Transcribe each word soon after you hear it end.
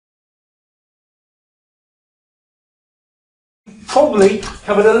probably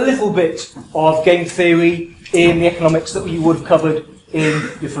covered a little bit of game theory in the economics that you would have covered in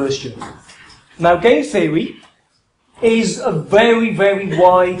your first year. Now, game theory is a very, very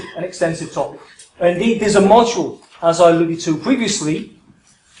wide and extensive topic. Indeed, there's a module, as I alluded to previously,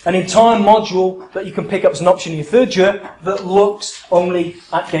 an entire module that you can pick up as an option in your third year that looks only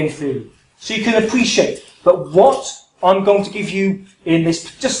at game theory. So you can appreciate that what I'm going to give you in this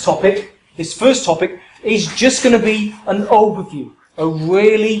first topic, is just going to be an overview, a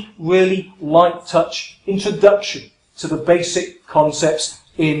really, really light touch introduction to the basic concepts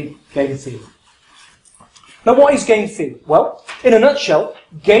in game theory. Now, what is game theory? Well, in a nutshell,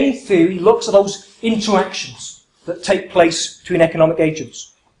 game theory looks at those interactions that take place between economic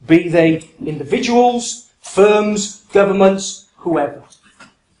agents, be they individuals, firms, governments, whoever.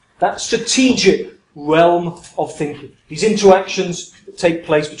 That strategic realm of thinking, these interactions that take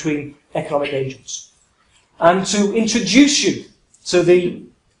place between economic agents. And to introduce you to the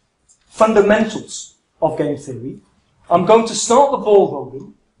fundamentals of game theory, I'm going to start the ball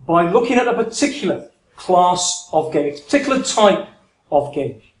rolling by looking at a particular class of games, a particular type of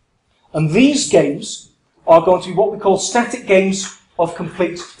game. And these games are going to be what we call static games of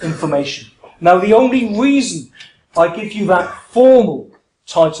complete information. Now, the only reason I give you that formal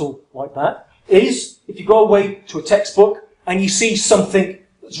title like that is if you go away to a textbook and you see something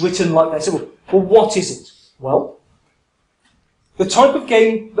that's written like that. So, well, what is it? Well, the type of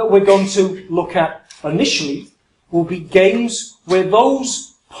game that we're going to look at initially will be games where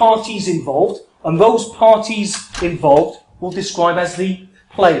those parties involved, and those parties involved we'll describe as the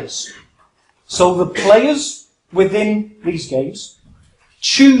players. So the players within these games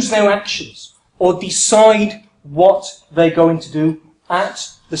choose their actions or decide what they're going to do at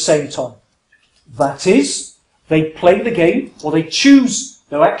the same time. That is, they play the game or they choose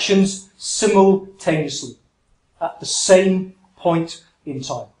their actions simultaneously at the same point in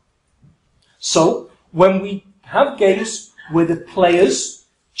time. So, when we have games where the players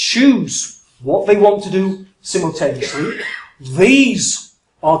choose what they want to do simultaneously, these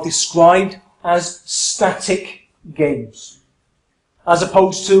are described as static games, as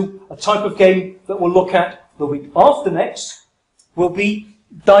opposed to a type of game that we'll look at the week after next will be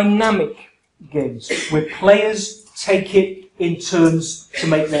dynamic games, where players take it in turns to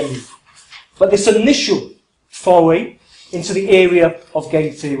make their move. But this initial foray into the area of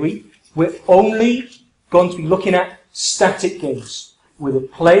game theory, we're only going to be looking at static games, where the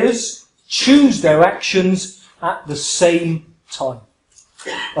players choose their actions at the same time.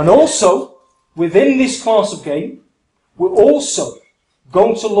 And also, within this class of game, we're also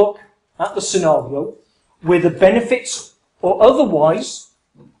going to look at the scenario where the benefits or otherwise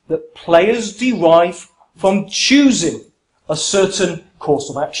that players derive from choosing a certain course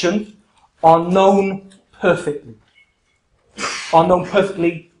of action are known perfectly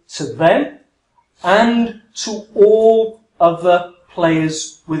to them and to all other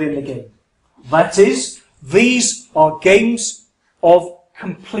players within the game. That is, these are games of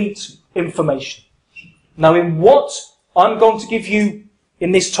complete information. Now, in what I'm going to give you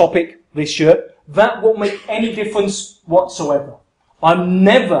in this topic this year, that won't make any difference whatsoever. I'm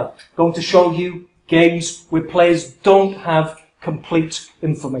never going to show you games where players don't have complete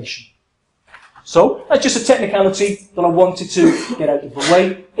information. So, that's just a technicality that I wanted to get out of the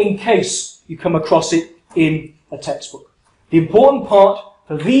way in case you come across it in a textbook. The important part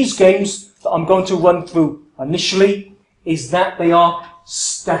for these games that I'm going to run through initially is that they are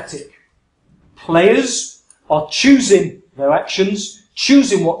static. Players are choosing their actions,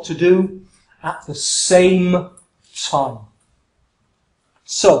 choosing what to do at the same time.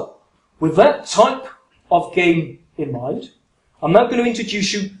 So, with that type of game in mind, I'm now going to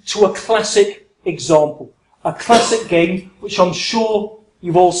introduce you to a classic example, a classic game which I'm sure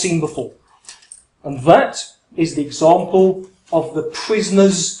you've all seen before. And that is the example of the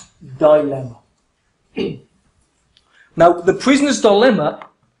prisoner's dilemma. Now, the prisoner's dilemma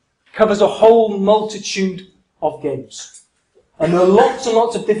covers a whole multitude of games. And there are lots and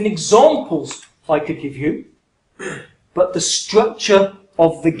lots of different examples I could give you, but the structure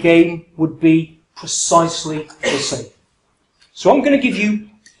of the game would be precisely the same. So I'm going to give you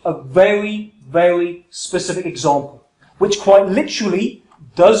a very, very specific example, which quite literally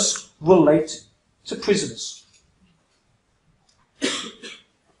does relate to prisoners.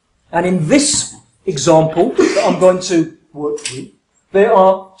 And in this example that I'm going to work through, there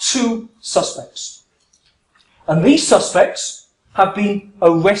are two suspects. And these suspects have been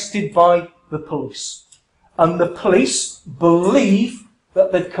arrested by the police. And the police believe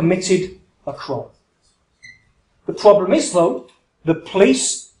that they've committed a crime. The problem is, though, the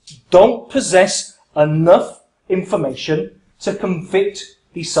police don't possess enough information to convict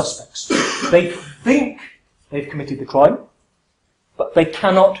these suspects. They think they've committed the crime, but they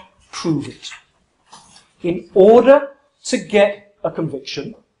cannot prove it. In order to get a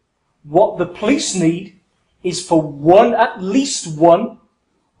conviction, what the police need is for at least one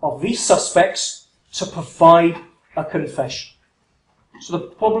of these suspects to provide a confession. So the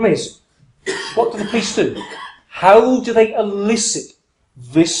problem is, what do the police do? How do they elicit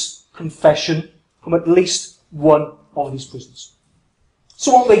this confession from at least one of these prisoners?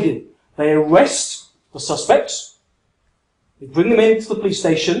 So what do? They arrest the suspects, they bring them into the police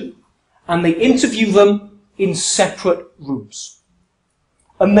station, and they interview them in separate rooms.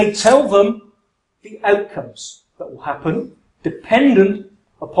 And they tell them the outcomes that will happen dependent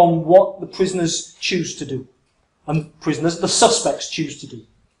upon what the prisoners choose to do. And the suspects choose to do.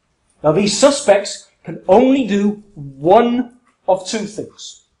 Now these suspects can only do one of two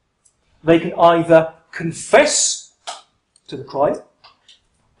things. They can either confess to the crime,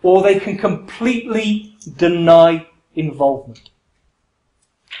 or they can completely deny involvement.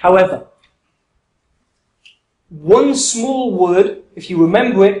 However, one small word, if you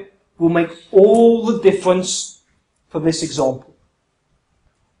remember it, will make all the difference for this example.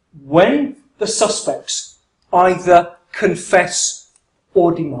 When the suspects either confess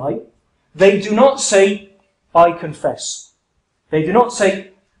or deny, they do not say, I confess. They do not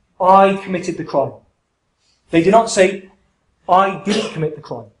say, I committed the crime. They do not say, I didn't commit the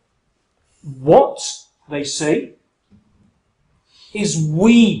crime. What they say is,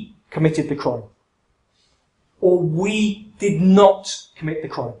 we committed the crime, or we did not commit the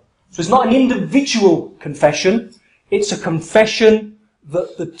crime. So it's not an individual confession, it's a confession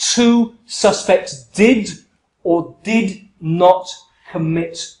that the two suspects did or did not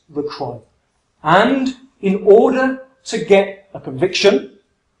commit the crime. And in order to get a conviction,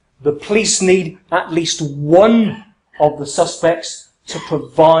 the police need at least one of the suspects to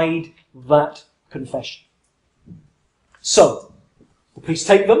provide that confession. So, the police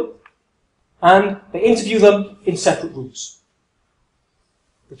take them and they interview them in separate rooms.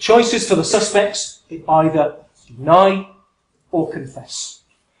 The choices for the suspects is either deny or confess.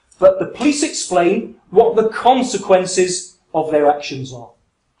 But the police explain what the consequences of their actions are.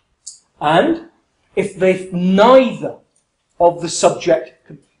 And if neither of the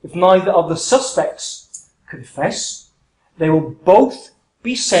suspects confess, they will both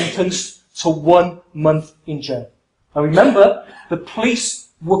be sentenced to 1 month in jail. Now remember, the police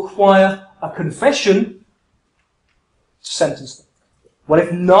require a confession to sentence them. Well,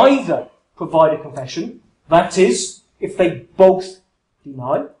 if neither provide a confession, that is, if they both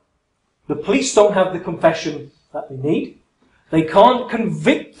deny, the police don't have the confession that they need. They can't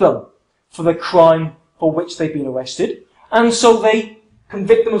convict them for the crime for which they've been arrested, and so they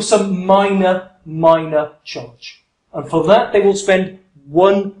convict them of some minor charge. And for that they will spend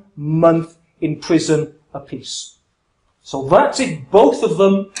 1 month in prison apiece. So that's if both of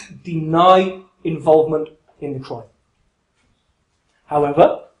them deny involvement in the crime.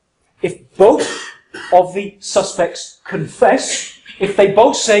 However, if both of the suspects confess, if they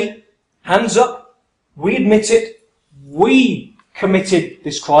both say, hands up, we admit it, we committed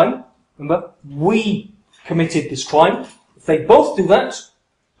this crime, remember, we committed this crime, if they both do that,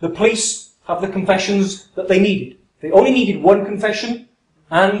 the police have the confessions that they needed. They only needed one confession,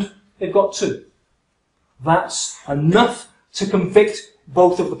 and they've got two. That's enough to convict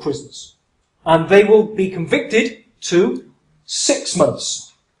both of the prisoners. And they will be convicted to 6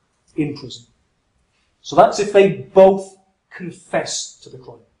 months in prison. So that's if they both confess to the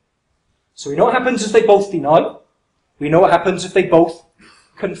crime. So we know what happens if they both deny. We know what happens if they both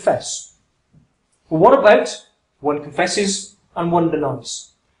confess. But what about one confesses and one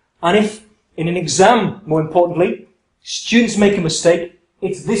denies? And if, in an exam, more importantly, students make a mistake,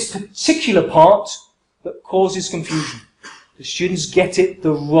 it's this particular part that causes confusion. The students get it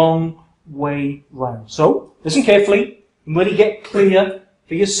the wrong way round. So, listen carefully and really get clear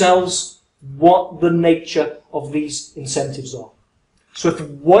for yourselves what the nature of these incentives are. So if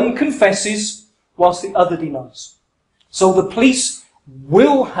one confesses whilst the other denies. So the police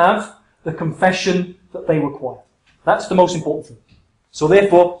will have the confession that they require. That's the most important thing. So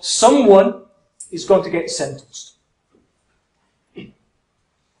therefore, someone is going to get sentenced.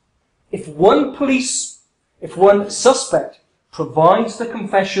 If one suspect provides the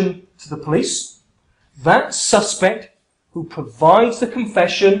confession to the police, that suspect who provides the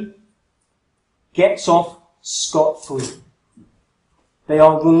confession gets off scot-free. They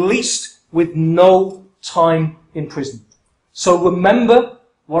are released with no time in prison. So remember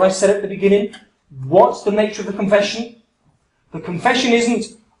what I said at the beginning. What's the nature of the confession? The confession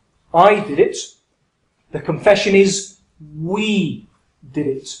isn't, I did it. The confession is, we did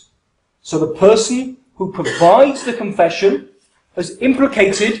it. So the person who provides the confession has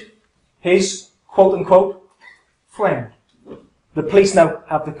implicated his quote-unquote friend. The police now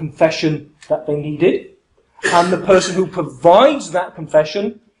have the confession that they needed, and the person who provides that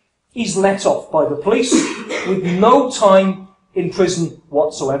confession is let off by the police with no time in prison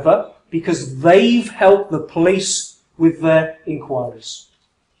whatsoever, because they've helped the police with their inquiries.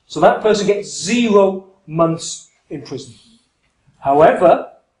 So that person gets 0 months in prison.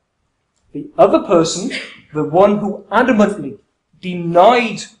 However, the other person, the one who adamantly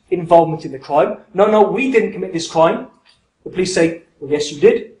denied involvement in the crime, no, we didn't commit this crime. The police say, well, yes, you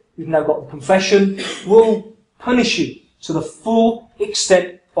did. We've now got the confession. We'll punish you to the full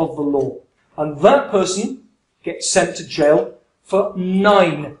extent of the law. And that person gets sent to jail for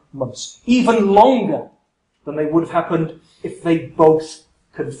 9 months, even longer than they would have happened if they both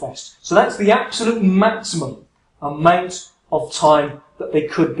confessed. So that's the absolute maximum amount of time that they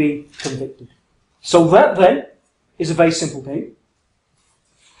could be convicted. So that then is a very simple game.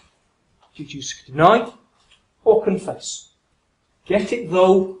 Do you choose to deny or confess? Get it,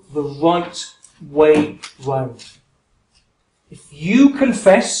 though, the right way round. If you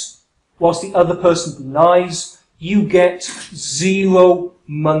confess whilst the other person denies, you get 0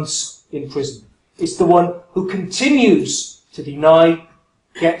 months in prison. It's the one who continues to deny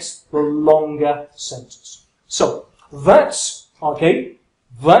gets the longer sentence. So, that's our game.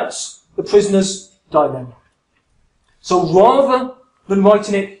 That's the prisoner's dilemma. So rather than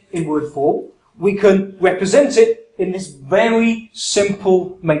writing it in word form, we can represent it in this very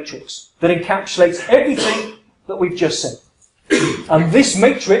simple matrix that encapsulates everything that we've just said. And this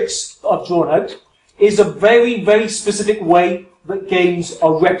matrix that I've drawn out is a very, very specific way that games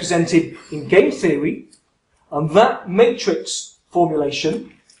are represented in game theory, and that matrix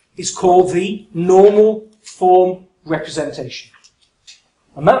formulation is called the normal form representation.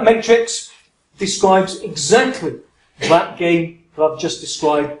 And that matrix describes exactly that game that I've just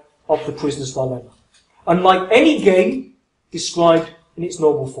described of the prisoner's dilemma. Unlike any game described in its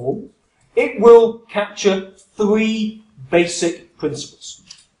normal form, it will capture 3 basic principles.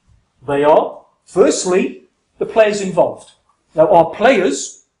 They are, firstly, the players involved. Now, our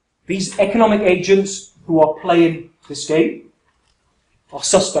players, these economic agents who are playing this game, are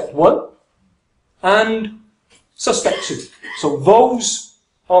suspect 1 and suspect 2. So those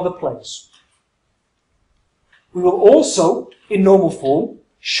are the players. We will also, in normal form,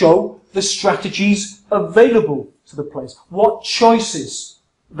 show the strategies available to the players, what choices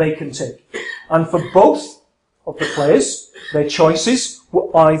they can take. And for both of the players, their choices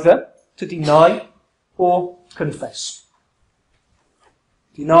were either to deny or confess.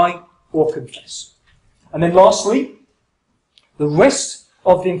 Deny or confess. And then lastly, the rest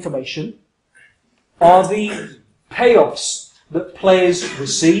of the information are the payoffs that players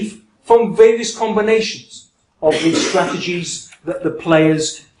receive from various combinations of these strategies that the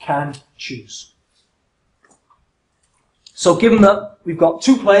players can choose. So given that we've got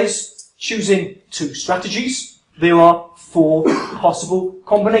 2 players choosing 2 strategies, there are 4 possible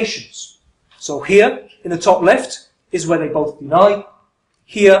combinations. So here in the top left is where they both deny.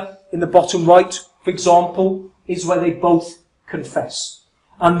 Here in the bottom right, for example, is where they both confess.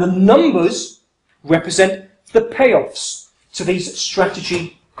 And the numbers represent the payoffs to these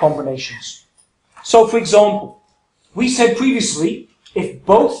strategy combinations. So, for example, we said previously, if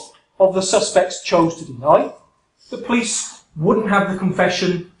both of the suspects chose to deny, the police wouldn't have the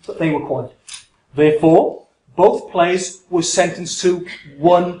confession that they required. Therefore, both players were sentenced to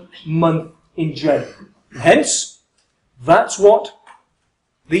 1 month in jail. Hence, that's what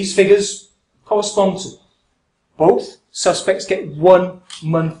these figures correspond to. Both suspects get 1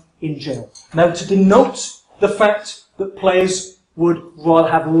 month in jail. Now, to denote the fact that players would rather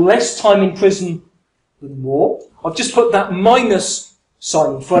have less time in prison than more, I've just put that minus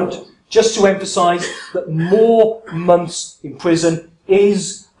sign in front, just to emphasise that more months in prison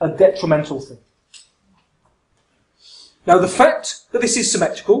is a detrimental thing. Now, the fact that this is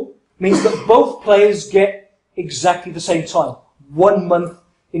symmetrical means that both players get exactly the same time, 1 month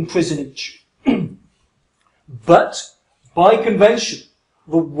in prison each. But, by convention,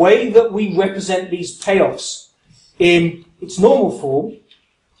 the way that we represent these payoffs in its normal form,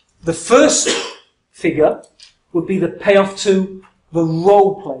 the first figure would be the payoff to the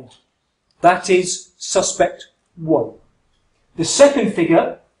role player. That is suspect 1. The second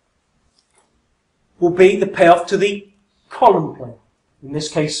figure will be the payoff to the column player. In this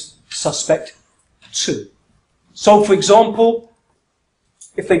case, suspect 2. So, for example,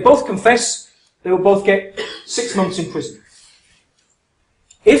 if they both confess, they will both get 6 months in prison.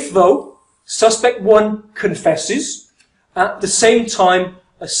 If, though, suspect 1 confesses at the same time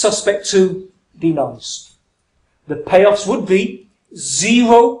as suspect 2 denies. The payoffs would be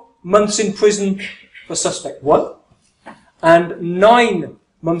 0 months in prison for suspect 1 and 9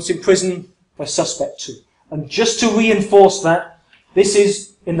 months in prison for suspect 2. And just to reinforce that, this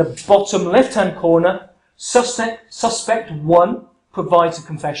is in the bottom left-hand corner. Suspect 1 provides a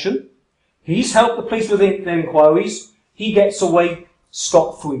confession. He's helped the police with their inquiries. He gets away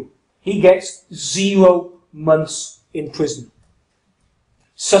scot-free. He gets 0 months in prison.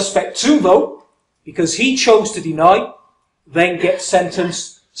 Suspect 2, though, because he chose to deny, then gets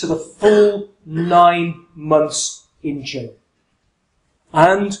sentenced to the full 9 months in jail.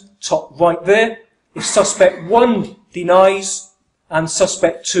 And top right there, if suspect 1 denies and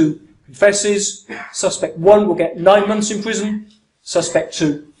suspect 2 confesses, suspect 1 will get 9 months in prison, suspect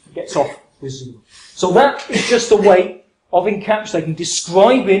 2 gets off with 0. So that is just a way of encapsulating,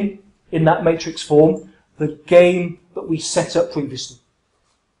 describing in that matrix form the game that we set up previously.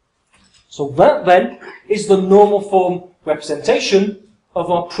 So that then is the normal form representation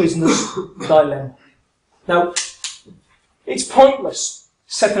of our prisoner's dilemma. Now, it's pointless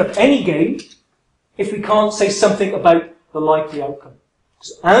setting up any game if we can't say something about the likely outcome.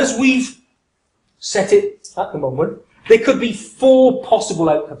 So as we've set it at the moment, there could be 4 possible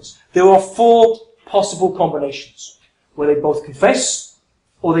outcomes. There are 4 possible combinations, where they both confess,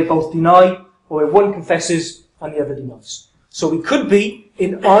 or they both deny, or where one confesses and the other denies. So we could be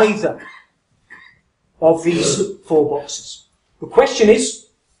in either of these 4 boxes. The question is,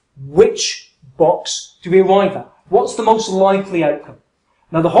 which box do we arrive at? What's the most likely outcome?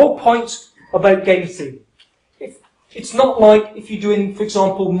 Now, the whole point about game theory, it's not like if you're doing, for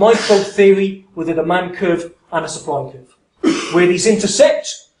example, micro theory with a demand curve and a supply curve. Where these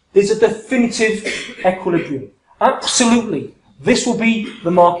intersect, there's a definitive equilibrium. Absolutely. This will be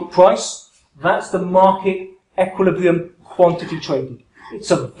the market price. That's the market equilibrium quantity traded.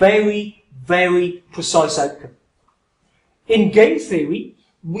 It's a very, very precise outcome. In game theory,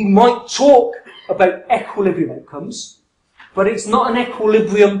 we might talk about equilibrium outcomes, but it's not an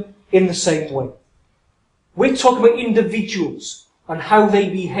equilibrium in the same way. We're talking about individuals and how they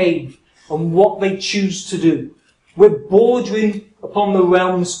behave and what they choose to do. We're bordering upon the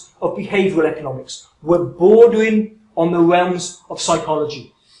realms of behavioral economics. We're bordering on the realms of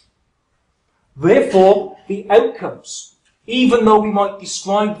psychology. Therefore, the outcomes, even though we might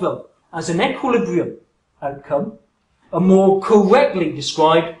describe them as an equilibrium outcome, are more correctly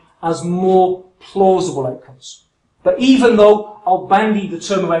described as more plausible outcomes. But even though I'll bandy the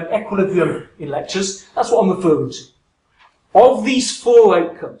term around equilibrium in lectures, that's what I'm referring to. Of these 4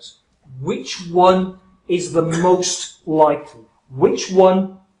 outcomes, which one is the most likely? Which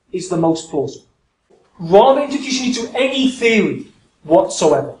one is the most plausible? Rather than introducing you to any theory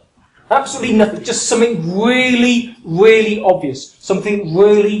whatsoever, absolutely nothing, just something really, really obvious, something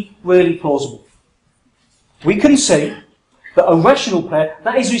really, really plausible. We can say that a rational player,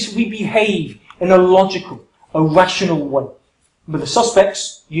 that is, we behave in a logical, a rational way. With the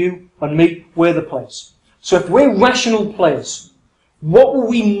suspects, you and me, we're the players. So if we're rational players, what will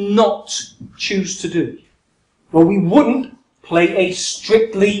we not choose to do? Well, we wouldn't play a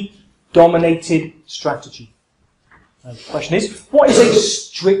strictly dominated strategy. And the question is, what is a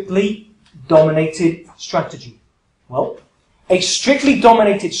strictly dominated strategy? Well, a strictly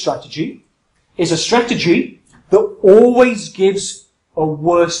dominated strategy is a strategy that always gives a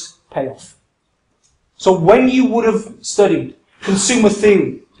worse payoff. So when you would have studied consumer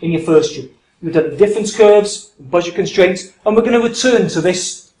theory in your first year, you've done difference curves, budget constraints, and we're going to return to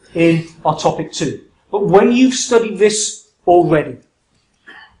this in our topic 2. But when you've studied this already,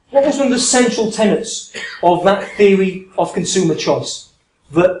 what was one of the central tenets of that theory of consumer choice?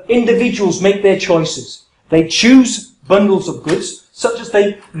 That individuals make their choices. They choose bundles of goods such as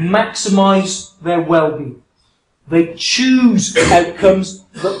they maximize their well-being. They choose outcomes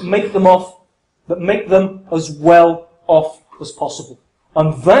that make them as well off as possible.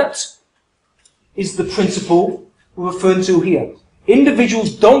 And that is the principle we're referring to here.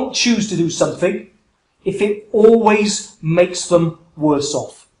 Individuals don't choose to do something if it always makes them worse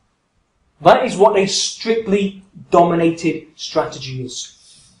off. That is what a strictly dominated strategy is.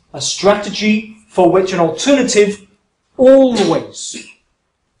 A strategy for which an alternative always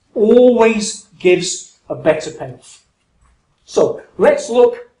gives a better payoff. So, let's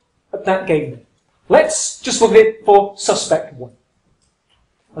look at that game then. Let's just look at it for suspect 1.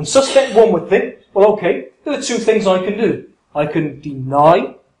 And suspect 1 would think, well, okay, there are 2 things I can do. I can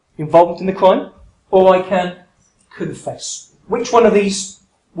deny involvement in the crime, or I can confess. Which one of these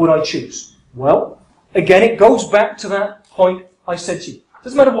would I choose? Well, again, it goes back to that point I said to you. It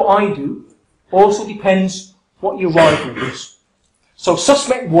doesn't matter what I do, also depends what your rival is. So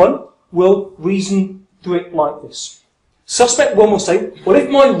suspect 1 will reason through it like this. Suspect 1 will say, well, if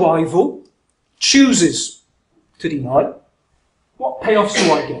my rival chooses to deny, what payoffs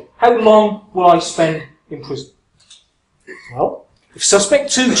do I get? How long will I spend in prison? Well, if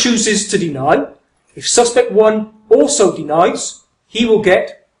suspect 2 chooses to deny, if suspect 1 also denies, he will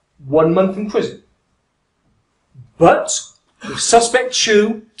get 1 month in prison. But if suspect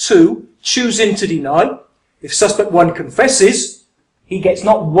 2 choosing to deny, if suspect 1 confesses, he gets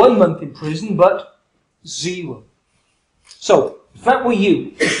not 1 month in prison, but 0. So, if that were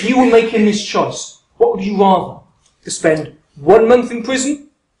you, if you were making this choice, what would you rather? To spend 1 month in prison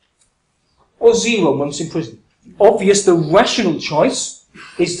or 0 months in prison? Obvious, the rational choice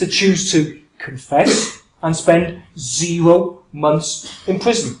is to choose to confess and spend 0 months in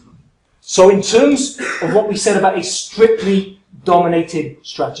prison. So in terms of what we said about a strictly dominated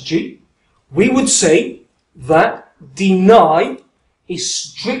strategy, we would say that deny is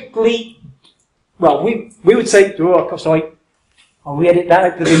strictly, well, we would say, oh, sorry, I'll re-edit that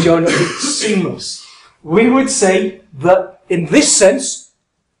out the video and it'll be seamless. We would say that in this sense,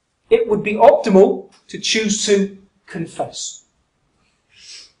 it would be optimal to choose to confess.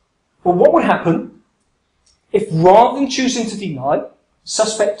 But what would happen if rather than choosing to deny,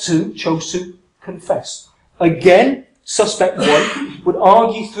 suspect 2 chose to confess? Again, suspect 1 would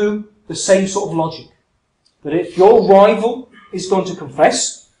argue through the same sort of logic. That if your rival is going to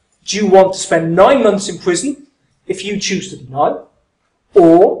confess, do you want to spend 9 months in prison if you choose to deny,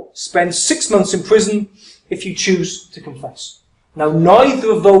 or spend 6 months in prison if you choose to confess? Now,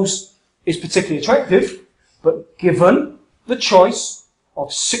 neither of those is particularly attractive, but given the choice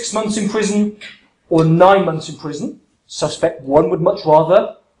of 6 months in prison or 9 months in prison, suspect 1 would much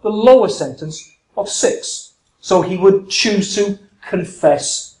rather the lower sentence of 6. So he would choose to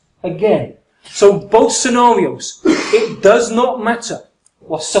confess again. So both scenarios, it does not matter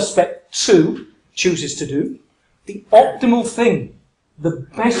what suspect 2 chooses to do. The optimal thing, the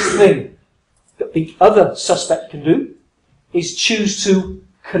best thing that the other suspect can do is choose to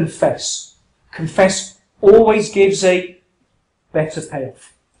confess. Confess always gives a better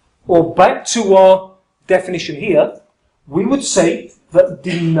payoff. Or back to our definition here, we would say that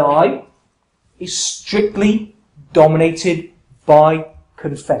deny is strictly dominated by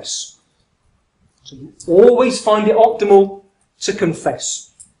confess. So you always find it optimal to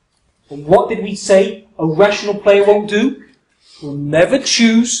confess. And what did we say a rational player won't do? Will never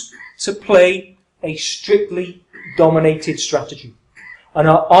choose to play a strictly dominated strategy. And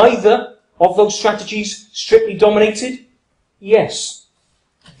are either of those strategies strictly dominated? Yes.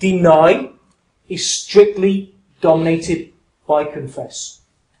 Deny is strictly dominated by confess.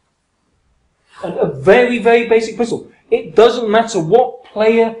 And a very, very basic principle. It doesn't matter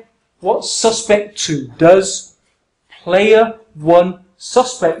what suspect 2 does. Player 1,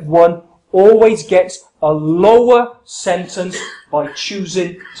 suspect 1 always gets a lower sentence by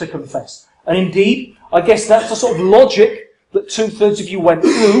choosing to confess. And indeed, I guess that's the sort of logic that 2/3 of you went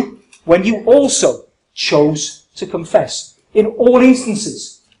through when you also chose to confess. In all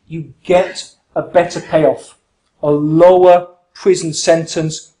instances, you get a better payoff, a lower prison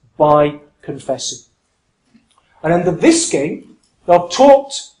sentence by confessing. And under this game, I've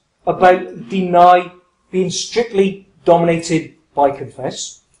talked about deny being strictly dominated by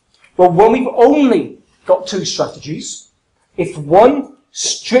confess. But when we've only got 2 strategies, if one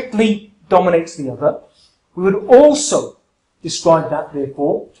strictly dominates the other, we would also describe that,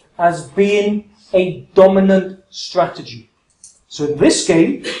 therefore, as being a dominant strategy. So in this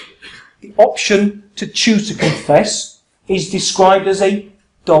game, the option to choose to confess is described as a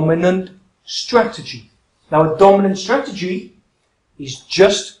dominant strategy. Now, a dominant strategy is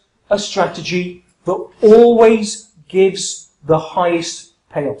just a strategy that always gives the highest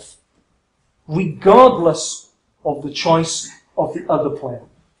payoff, regardless of the choice of the other player.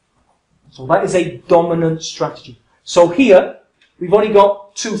 So that is a dominant strategy. So here, we've only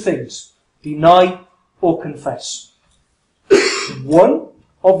got 2 things: deny or confess. One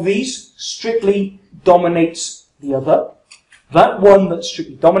of these strictly dominates the other. That one that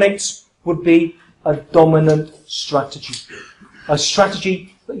strictly dominates would be a dominant strategy. A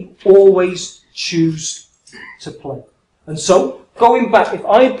strategy that you always choose to play. And so, going back, if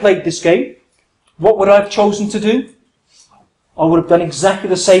I had played this game, what would I have chosen to do? I would have done exactly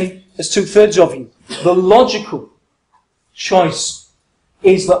the same as 2/3 of you. The logical choice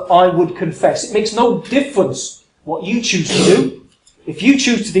is that I would confess. It makes no difference what you choose to do. If you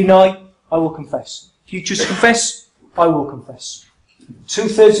choose to deny, I will confess. If you choose to confess, I will confess.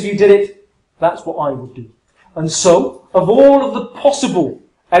 2/3 of you did it, that's what I would do. And so, of all of the possible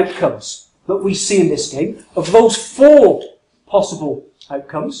outcomes that we see in this game, of those 4 possible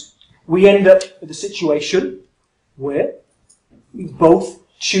outcomes, we end up with a situation where we both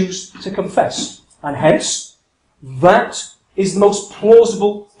choose to confess. And hence, that is the most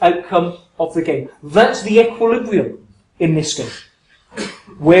plausible outcome of the game. That's the equilibrium in this game,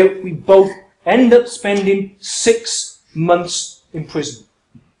 where we both end up spending 6 months in prison.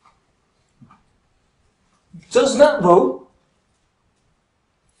 Does that though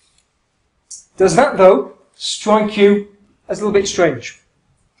strike you as a little bit strange?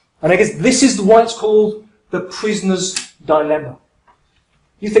 And I guess this is why it's called the prisoner's dilemma.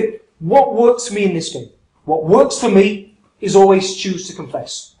 You think, what works for me in this game? What works for me is always choose to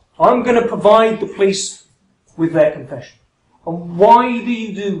confess. I'm going to provide the police with their confession. And why do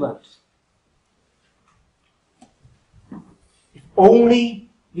you do that? If only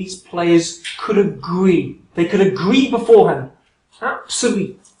these players could agree. They could agree beforehand.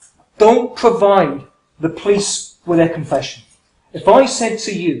 Absolutely. Don't provide the police with their confession. If I said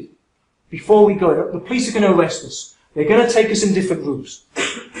to you, before we go, the police are going to arrest us. They're going to take us in different rooms.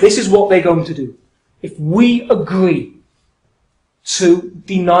 This is what they're going to do. If we agree to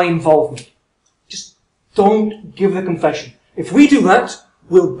deny involvement, just don't give the confession. If we do that,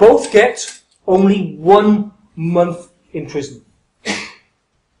 we'll both get only 1 month in prison.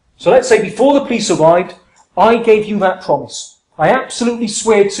 So let's say before the police arrived, I gave you that promise. I absolutely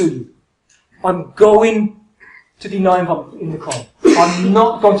swear to you, I'm going to deny involvement in the crime. I'm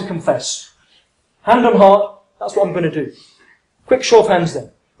not going to confess. Hand on heart, that's what I'm going to do. Quick show of hands then.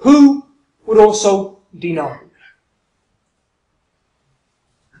 Who would also deny?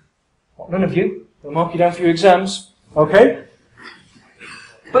 Well, none of you. I'll mark you down for your exams. Okay?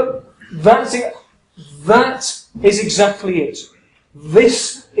 But that's it. That is exactly it.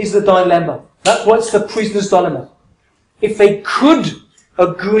 This is the dilemma. That's why it's the prisoner's dilemma. If they could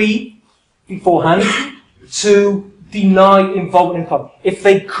agree beforehand to deny involvement in crime, if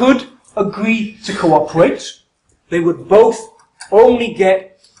they could agree to cooperate, they would both only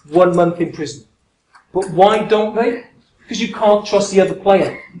get 1 month in prison. But why don't they? Because you can't trust the other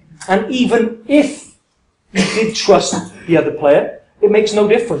player. And even if you did trust the other player, it makes no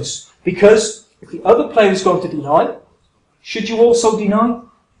difference. Because if the other player is going to deny, should you also deny?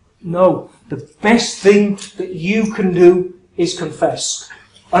 No. The best thing that you can do is confess.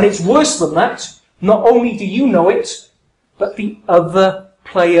 And it's worse than that. Not only do you know it, but the other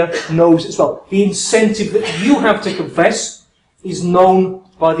player knows as well. The incentive that you have to confess is known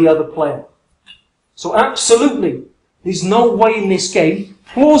by the other player. So absolutely, there's no way in this game,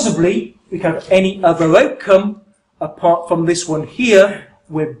 plausibly, we can have any other outcome apart from this one here,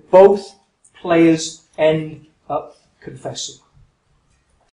 where both players end up confessing.